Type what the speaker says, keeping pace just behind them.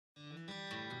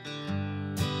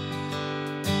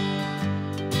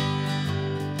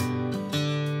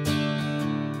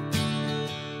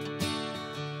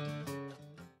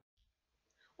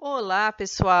Olá,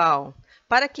 pessoal!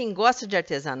 Para quem gosta de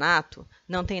artesanato,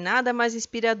 não tem nada mais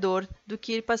inspirador do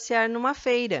que ir passear numa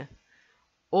feira.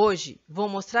 Hoje, vou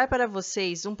mostrar para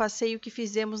vocês um passeio que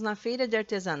fizemos na Feira de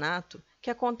Artesanato, que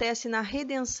acontece na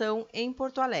Redenção, em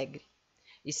Porto Alegre.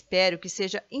 Espero que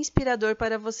seja inspirador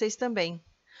para vocês também.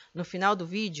 No final do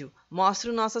vídeo,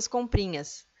 mostro nossas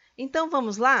comprinhas. Então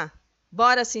vamos lá?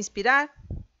 Bora se inspirar?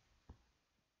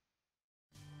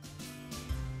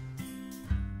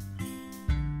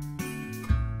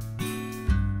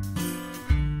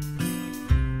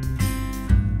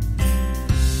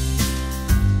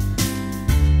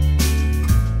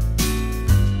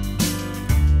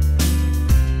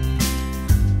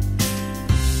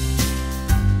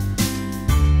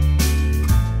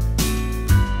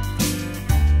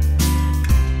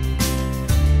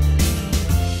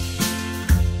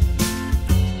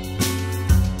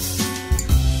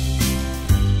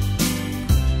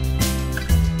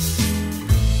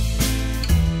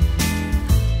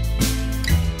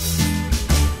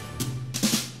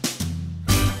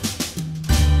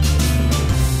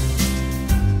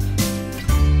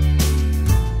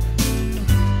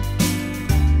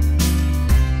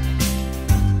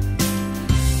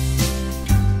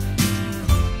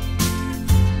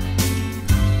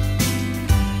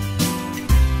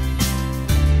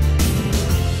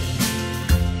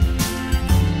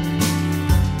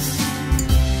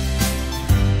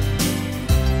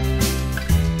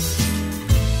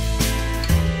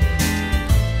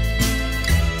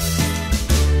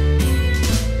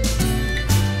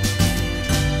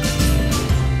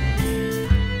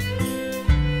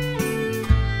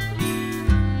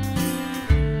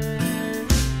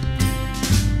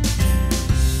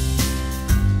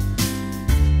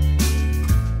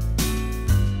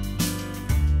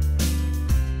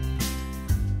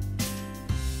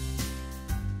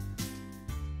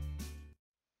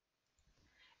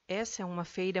 Essa é uma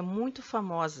feira muito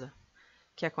famosa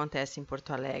que acontece em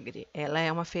Porto Alegre. Ela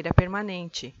é uma feira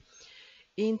permanente.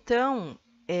 Então,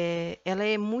 ela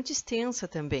é muito extensa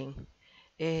também.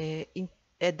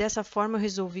 Dessa forma, eu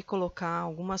resolvi colocar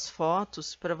algumas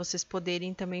fotos para vocês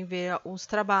poderem também ver os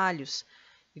trabalhos.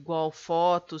 Igual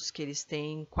fotos que eles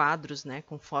têm, quadros, né,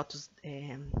 com fotos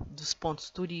dos pontos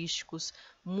turísticos.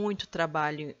 Muito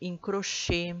trabalho em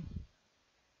crochê.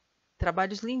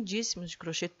 Trabalhos lindíssimos de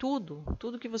crochê,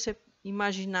 tudo que você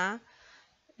imaginar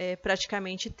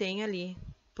praticamente tem ali,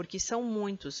 porque são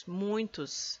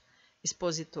muitos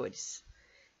expositores.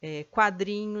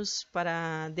 Quadrinhos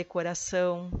para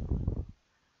decoração,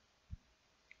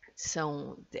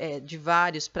 são de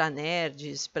vários, para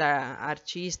nerds, para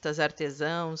artistas,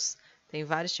 artesãos, tem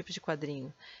vários tipos de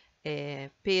quadrinho.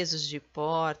 Pesos de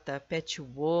porta,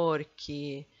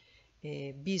 patchwork,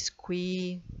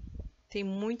 biscuit. Tem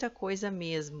muita coisa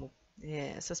mesmo,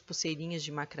 essas pulseirinhas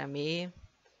de macramê,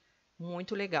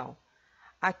 muito legal.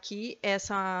 Aqui,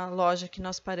 essa loja que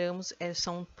nós paramos,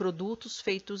 são produtos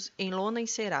feitos em lona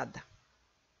encerada,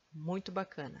 muito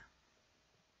bacana.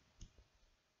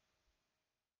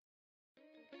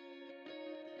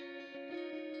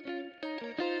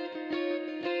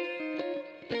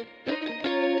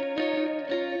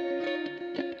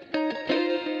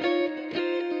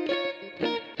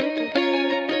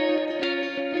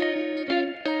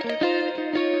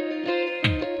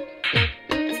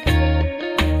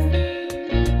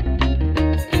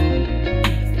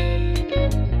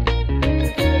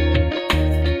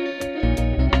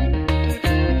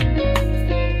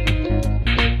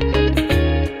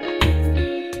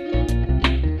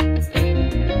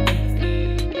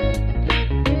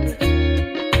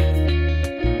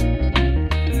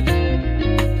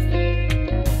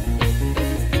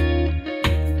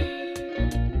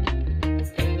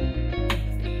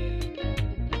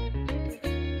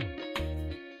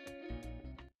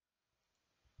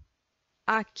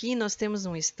 Aqui nós temos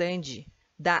um stand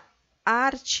da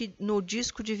arte no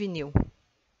disco de vinil.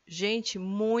 Gente,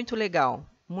 muito legal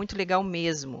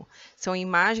mesmo. São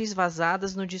imagens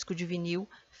vazadas no disco de vinil,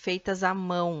 feitas à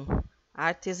mão,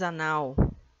 artesanal.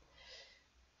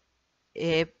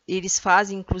 Eles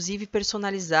fazem, inclusive,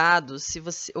 personalizados.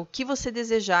 O que você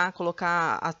desejar,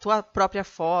 colocar a tua própria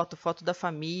foto da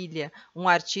família, um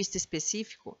artista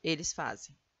específico, eles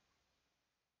fazem.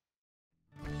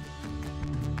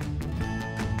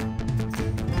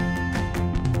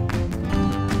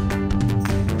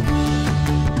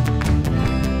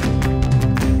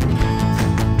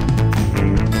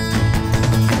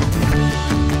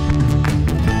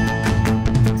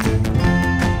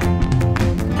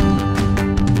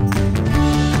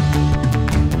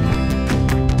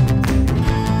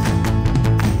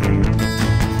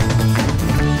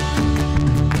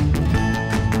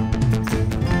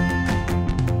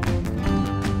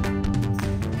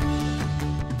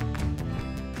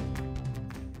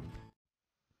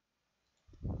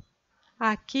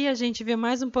 Aqui a gente vê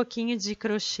mais um pouquinho de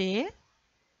crochê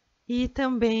e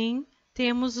também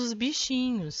temos os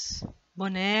bichinhos,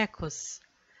 bonecos.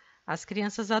 As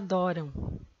crianças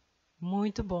adoram.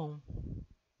 Muito bom.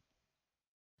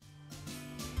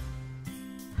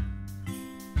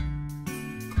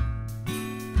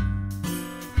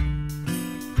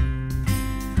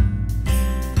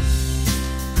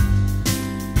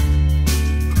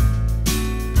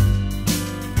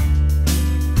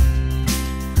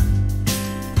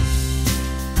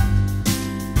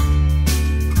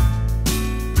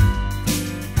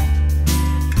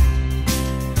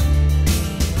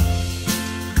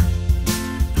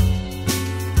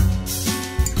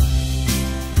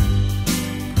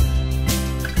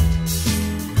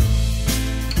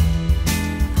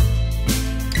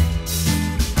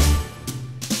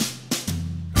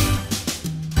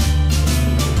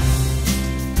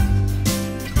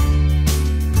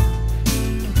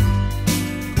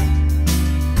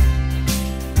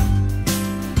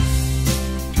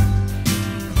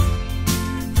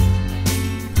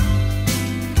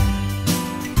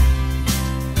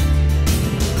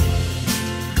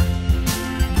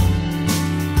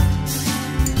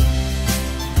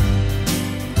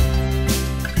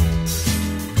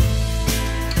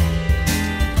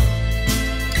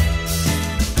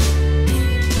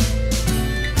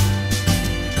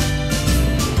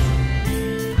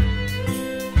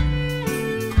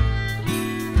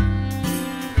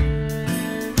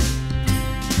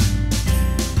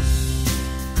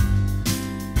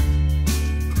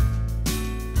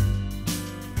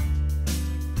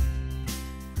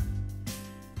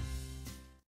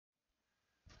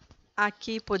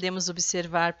 Aqui podemos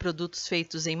observar produtos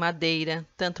feitos em madeira,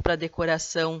 tanto para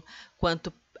decoração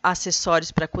quanto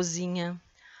acessórios para cozinha,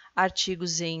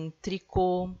 artigos em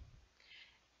tricô,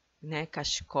 né,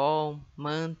 cachecol,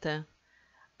 manta,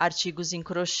 artigos em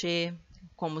crochê,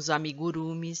 como os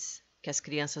amigurumis, que as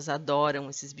crianças adoram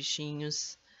esses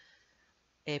bichinhos,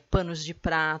 panos de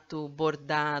prato,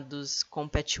 bordados, com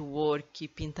patchwork,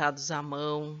 pintados à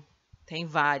mão, tem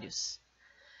vários.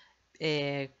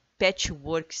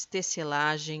 Patchworks,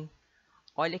 tecelagem.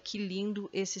 Olha que lindo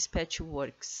esses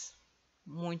patchworks.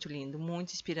 Muito lindo,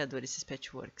 muito inspirador esses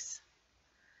patchworks.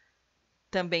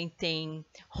 Também tem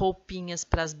roupinhas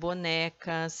para as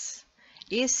bonecas.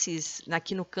 Esses,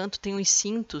 aqui no canto, tem uns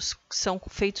cintos que são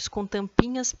feitos com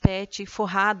tampinhas PET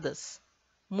forradas.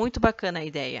 Muito bacana a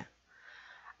ideia.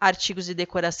 Artigos de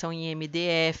decoração em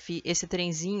MDF. Esse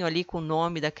trenzinho ali com o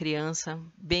nome da criança,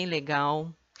 bem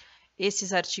legal.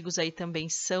 Esses artigos aí também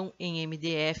são em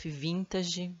MDF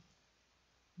vintage,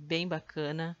 bem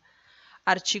bacana.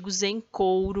 Artigos em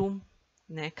couro,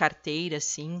 né, carteiras,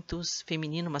 cintos,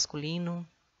 feminino, masculino.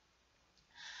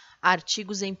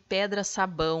 Artigos em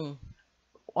pedra-sabão.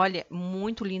 Olha,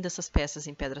 muito lindas essas peças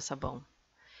em pedra-sabão.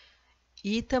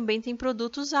 E também tem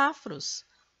produtos afros.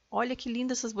 Olha que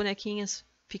lindas essas bonequinhas.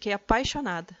 Fiquei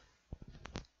apaixonada.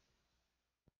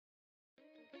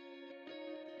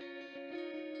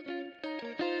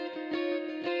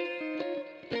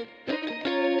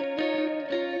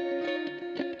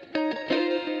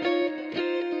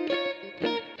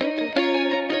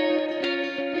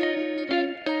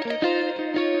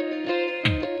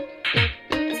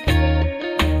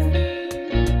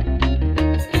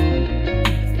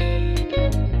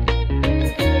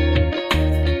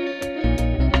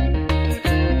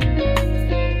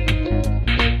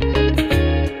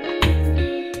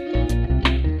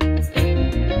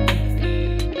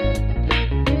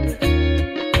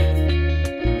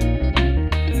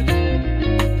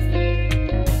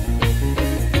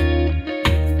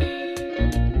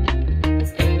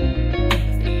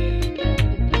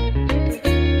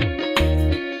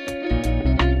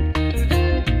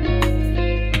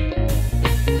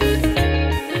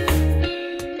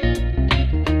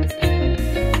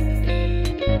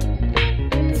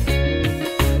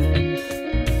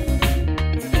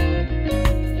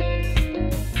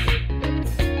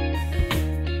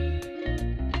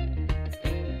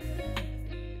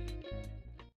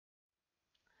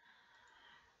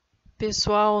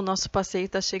 Pessoal, o nosso passeio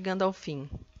está chegando ao fim.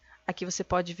 Aqui você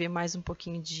pode ver mais um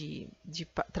pouquinho de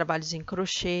trabalhos em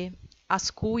crochê,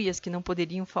 as cuias que não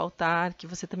poderiam faltar, que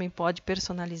você também pode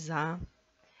personalizar.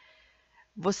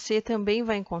 Você também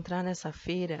vai encontrar nessa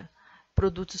feira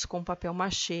produtos com papel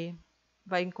machê,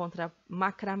 vai encontrar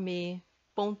macramê,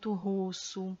 ponto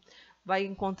russo, vai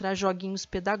encontrar joguinhos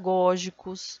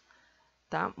pedagógicos,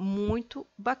 tá? Muito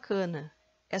bacana.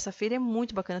 Essa feira é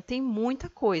muito bacana, tem muita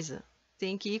coisa.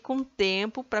 Tem que ir com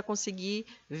tempo para conseguir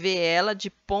ver ela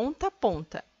de ponta a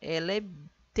ponta. Ela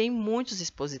tem muitos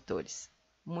expositores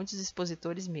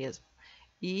mesmo.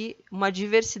 e uma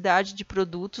diversidade de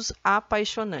produtos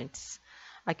apaixonantes.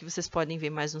 Aqui vocês podem ver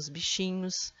mais uns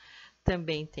bichinhos,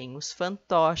 também tem os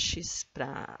fantoches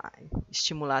para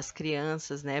estimular as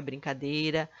crianças, né,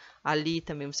 brincadeira. Ali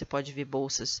também você pode ver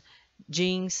bolsas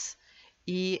jeans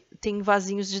e tem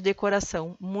vasinhos de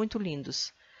decoração muito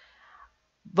lindos.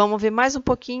 Vamos ver mais um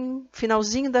pouquinho,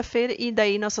 finalzinho da feira e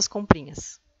daí nossas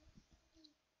comprinhas.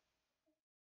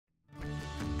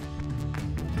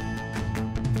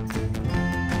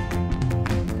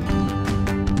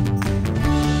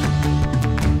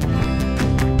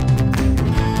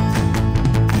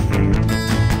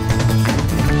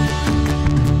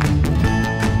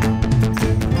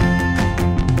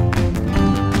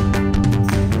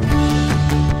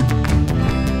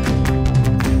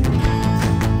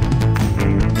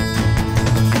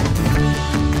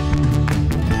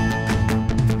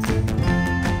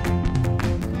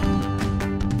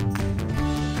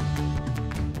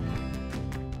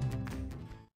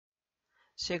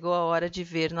 Chegou a hora de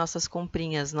ver nossas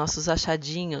comprinhas, nossos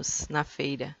achadinhos na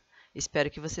feira.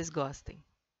 Espero que vocês gostem.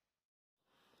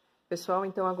 Pessoal,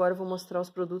 então agora eu vou mostrar os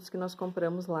produtos que nós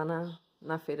compramos lá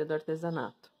na Feira do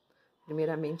Artesanato.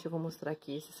 Primeiramente eu vou mostrar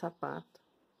aqui esse sapato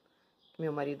que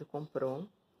meu marido comprou.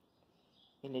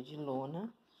 Ele é de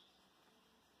lona,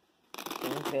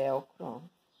 tem velcro, ó.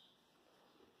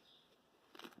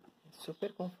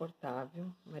 Super confortável,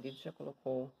 o marido já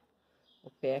colocou o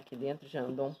pé aqui dentro, já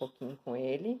andou um pouquinho com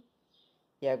ele.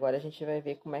 E agora a gente vai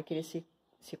ver como é que ele se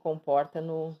comporta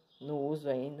no uso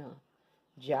aí, no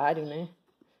diário, né?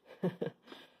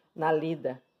 Na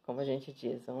lida, como a gente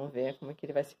diz. Vamos ver como é que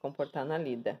ele vai se comportar na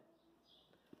lida.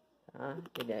 Tá?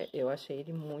 Eu achei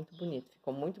ele muito bonito,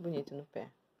 ficou muito bonito no pé.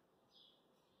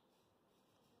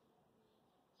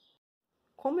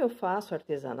 Como eu faço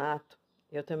artesanato,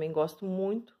 eu também gosto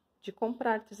muito de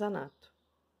comprar artesanato.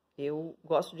 Eu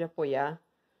gosto de apoiar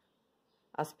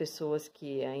as pessoas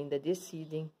que ainda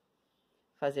decidem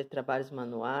fazer trabalhos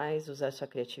manuais, usar sua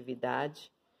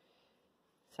criatividade,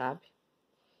 sabe?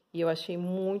 E eu achei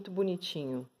muito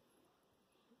bonitinho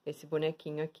esse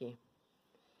bonequinho aqui.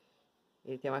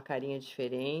 Ele tem uma carinha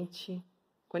diferente.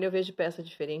 Quando eu vejo peça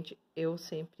diferente, eu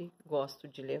sempre gosto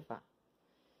de levar.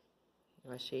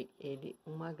 Eu achei ele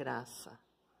uma graça.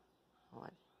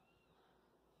 Olha.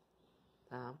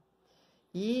 Tá?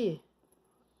 E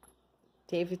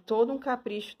teve todo um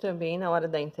capricho também na hora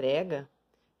da entrega,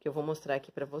 que eu vou mostrar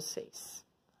aqui pra vocês.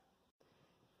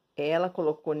 Ela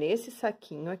colocou nesse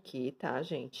saquinho aqui, tá,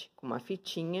 gente? Com uma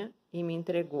fitinha e me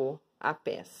entregou a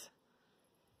peça.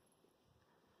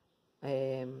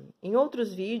 Em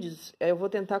outros vídeos, eu vou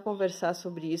tentar conversar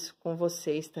sobre isso com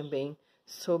vocês também,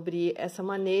 sobre essa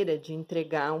maneira de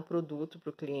entregar um produto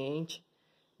para o cliente,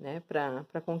 né?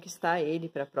 Para conquistar ele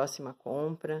para a próxima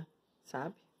compra,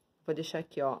 sabe? Vou deixar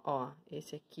aqui, ó,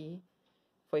 esse aqui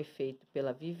foi feito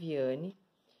pela Viviane,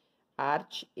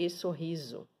 Arte e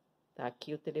Sorriso. Tá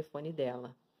aqui o telefone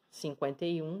dela,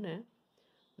 51, né?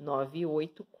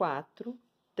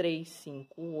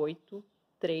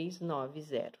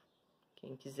 984-358-390.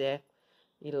 Quem quiser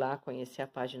ir lá conhecer a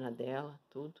página dela,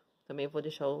 tudo. Também vou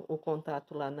deixar o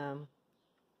contato lá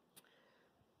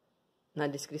na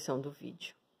descrição do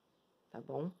vídeo, tá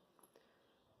bom?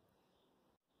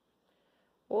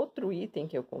 Outro item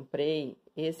que eu comprei,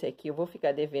 esse aqui, eu vou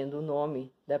ficar devendo o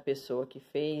nome da pessoa que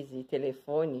fez e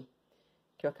telefone,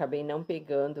 que eu acabei não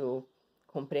pegando, eu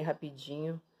comprei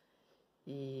rapidinho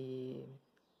e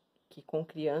que com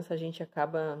criança a gente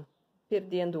acaba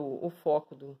perdendo o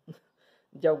foco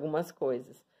de algumas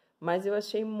coisas. Mas eu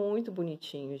achei muito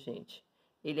bonitinho, gente.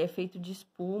 Ele é feito de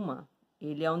espuma,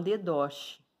 ele é um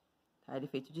dedoche, tá? Ele é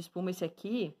feito de espuma. Esse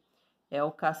aqui é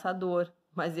o caçador,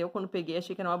 mas eu quando peguei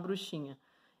achei que era uma bruxinha.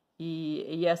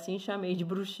 E assim chamei de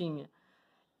bruxinha.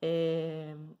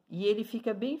 E ele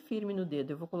fica bem firme no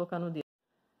dedo. Eu vou colocar no dedo.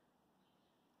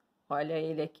 Olha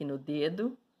ele aqui no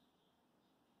dedo.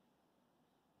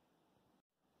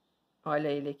 Olha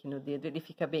ele aqui no dedo. Ele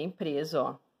fica bem preso,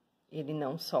 ó. Ele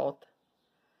não solta.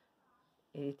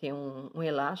 Ele tem um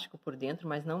elástico por dentro,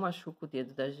 mas não machuca o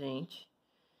dedo da gente.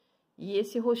 E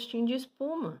esse rostinho de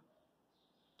espuma,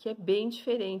 que é bem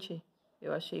diferente.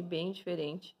 Eu achei bem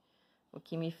diferente o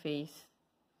que me fez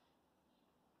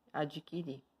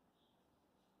adquirir.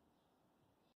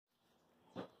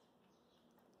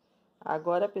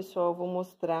 Agora, pessoal, eu vou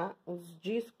mostrar os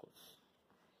discos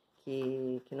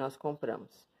que nós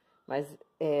compramos. Mas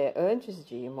antes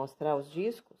de mostrar os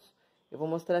discos, eu vou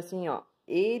mostrar assim, ó.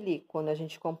 Ele, quando a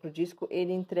gente compra o disco,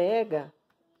 ele entrega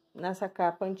nessa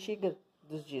capa antiga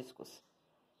dos discos.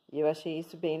 E eu achei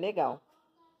isso bem legal.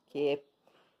 Que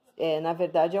na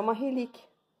verdade, é uma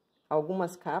relíquia.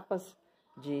 Algumas capas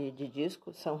de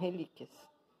disco são relíquias,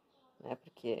 né?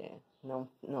 Porque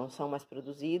não são mais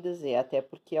produzidas e até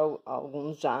porque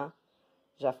alguns já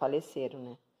faleceram,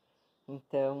 né?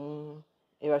 Então,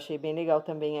 eu achei bem legal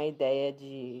também a ideia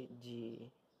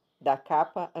da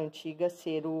capa antiga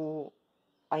ser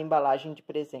a embalagem de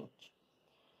presente.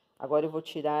 Agora eu vou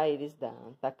tirar eles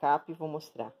da capa e vou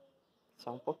mostrar,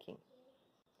 só um pouquinho.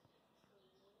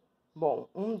 Bom,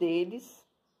 um deles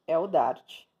é o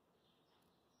Dart,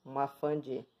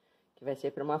 que vai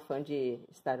ser para uma fã de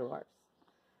Star Wars.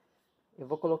 Eu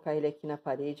vou colocar ele aqui na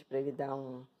parede para ele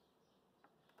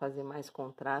fazer mais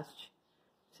contraste,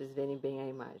 pra vocês verem bem a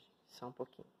imagem, só um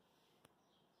pouquinho.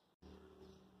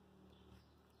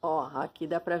 Ó, aqui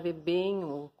dá para ver bem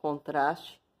o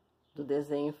contraste do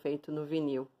desenho feito no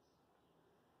vinil.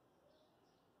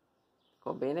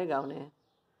 Ficou bem legal, né?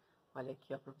 Olha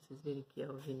aqui, ó, para vocês verem que é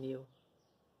o vinil.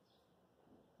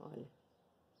 Olha.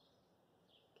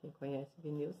 Quem conhece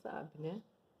vinil sabe, né?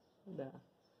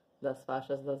 Das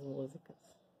faixas das músicas.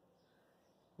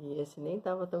 E esse nem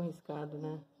tava tão riscado,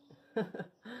 né?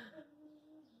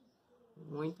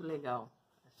 Muito legal.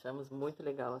 Achamos muito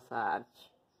legal essa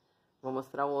arte. Vou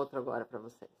mostrar o outro agora para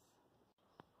vocês.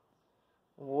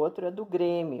 O outro é do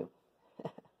Grêmio.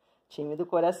 Time do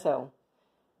coração.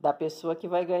 Da pessoa que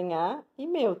vai ganhar e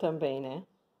meu também, né?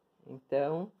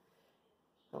 Então,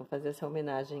 vamos fazer essa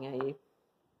homenagem aí.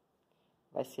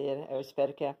 Eu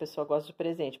espero que a pessoa goste do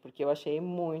presente, porque eu achei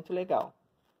muito legal.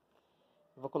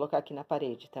 Vou colocar aqui na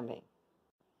parede também.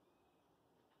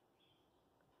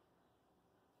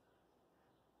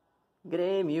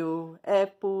 Grêmio é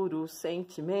puro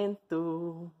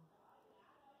sentimento,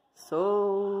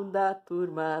 sou da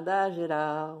turma da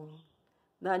geral.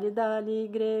 Dali, dali,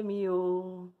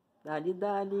 Grêmio, dali,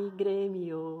 dali,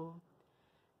 Grêmio.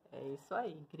 É isso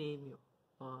aí, Grêmio.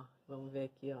 Ó, vamos ver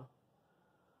aqui, ó.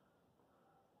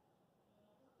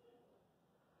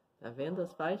 Tá vendo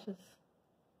as faixas?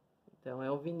 Então é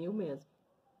o vinil mesmo.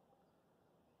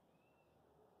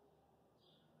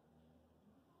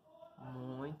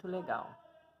 Muito legal.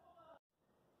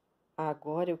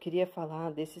 Agora eu queria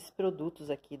falar desses produtos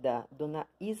aqui da dona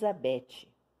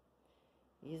Isabete.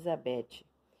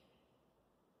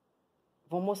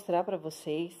 Vou mostrar para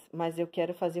vocês, mas eu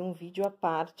quero fazer um vídeo à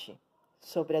parte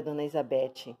sobre a dona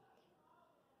Isabete.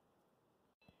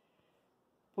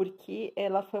 Porque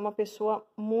ela foi uma pessoa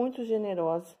muito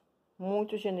generosa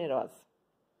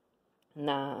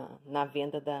na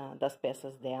venda das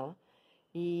peças dela.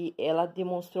 E ela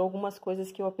demonstrou algumas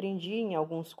coisas que eu aprendi em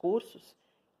alguns cursos,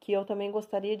 que eu também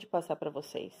gostaria de passar para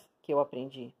vocês, que eu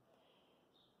aprendi.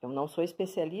 Eu não sou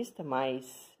especialista,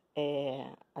 mas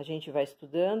a gente vai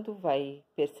estudando, vai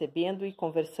percebendo e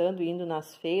conversando, indo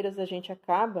nas feiras, a gente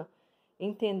acaba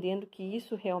entendendo que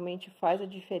isso realmente faz a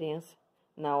diferença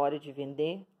na hora de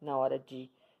vender, na hora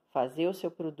de fazer o seu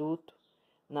produto,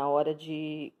 na hora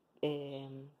de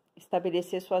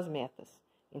estabelecer suas metas.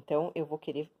 Então, eu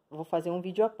vou fazer um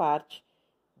vídeo à parte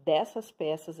dessas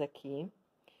peças aqui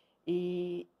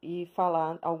e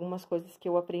falar algumas coisas que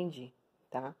eu aprendi,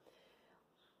 tá?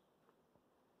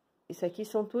 Isso aqui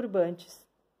são turbantes,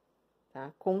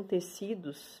 tá? Com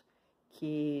tecidos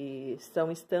que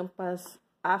são estampas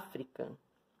africanas,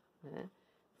 né?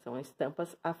 São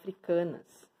estampas africanas,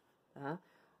 tá?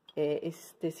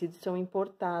 Esses tecidos são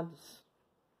importados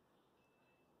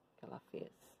que ela fez.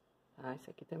 Ah,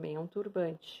 isso aqui também é um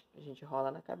turbante, a gente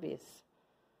rola na cabeça,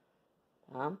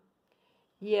 tá?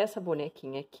 E essa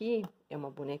bonequinha aqui é uma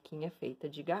bonequinha feita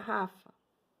de garrafa,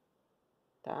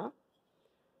 tá?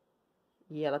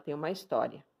 E ela tem uma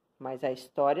história, mas a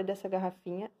história dessa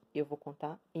garrafinha eu vou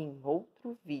contar em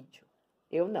outro vídeo.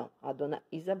 Eu não, a dona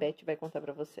Isabete vai contar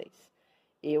para vocês.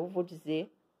 Eu vou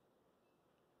dizer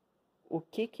o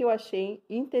que eu achei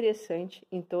interessante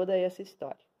em toda essa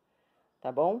história,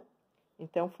 tá bom?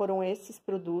 Então, foram esses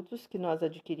produtos que nós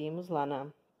adquirimos lá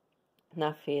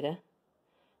na feira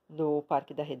do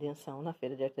Parque da Redenção, na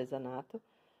Feira de Artesanato,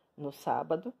 no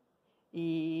sábado.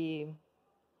 E,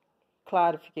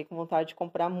 claro, fiquei com vontade de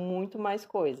comprar muito mais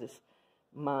coisas,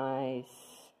 mas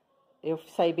eu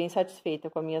saí bem satisfeita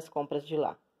com as minhas compras de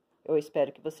lá. Eu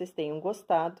espero que vocês tenham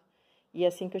gostado e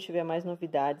assim que eu tiver mais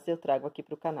novidades, eu trago aqui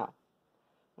para o canal.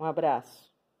 Um abraço!